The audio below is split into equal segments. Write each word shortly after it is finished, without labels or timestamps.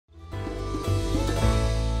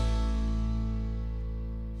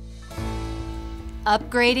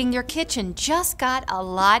Upgrading your kitchen just got a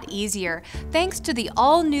lot easier thanks to the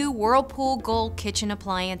all-new Whirlpool Gold kitchen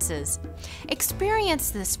appliances.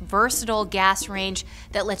 Experience this versatile gas range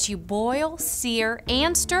that lets you boil, sear,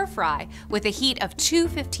 and stir-fry with a heat of two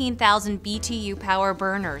 15,000 BTU power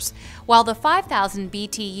burners, while the 5,000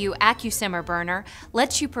 BTU AccuSimmer burner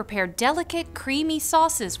lets you prepare delicate, creamy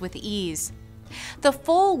sauces with ease. The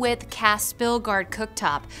full-width cast spill guard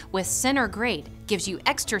cooktop with center grate gives you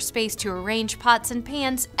extra space to arrange pots and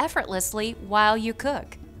pans effortlessly while you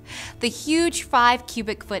cook. The huge 5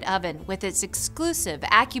 cubic foot oven with its exclusive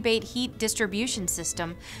AccuBate heat distribution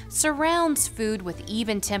system surrounds food with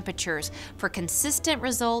even temperatures for consistent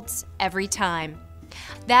results every time.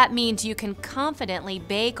 That means you can confidently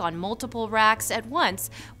bake on multiple racks at once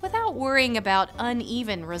without worrying about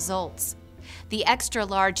uneven results. The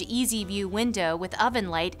extra-large Easy View window with oven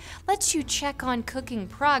light lets you check on cooking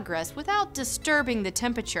progress without disturbing the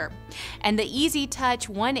temperature, and the Easy Touch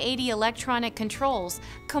 180 electronic controls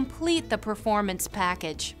complete the performance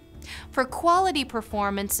package. For quality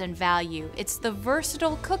performance and value, it's the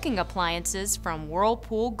versatile cooking appliances from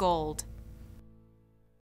Whirlpool Gold.